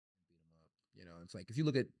You know, it's like if you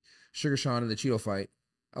look at Sugar Sean in the Cheeto fight,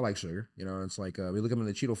 I like Sugar. You know, it's like we look at him in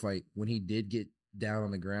the Cheeto fight when he did get down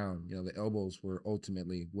on the ground. You know, the elbows were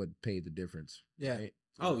ultimately what paid the difference. Yeah. Right?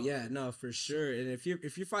 Oh yeah, no, for sure. And if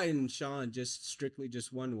you're fighting Sean just strictly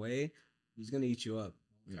just one way, he's gonna eat you up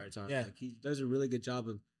the entire time. Yeah. Like he does a really good job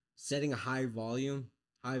of setting a high volume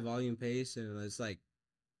pace, and it's like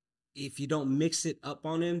if you don't mix it up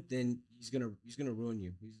on him, then he's gonna ruin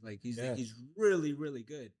you. He's Yeah. he's really really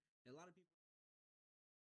good. A lot of people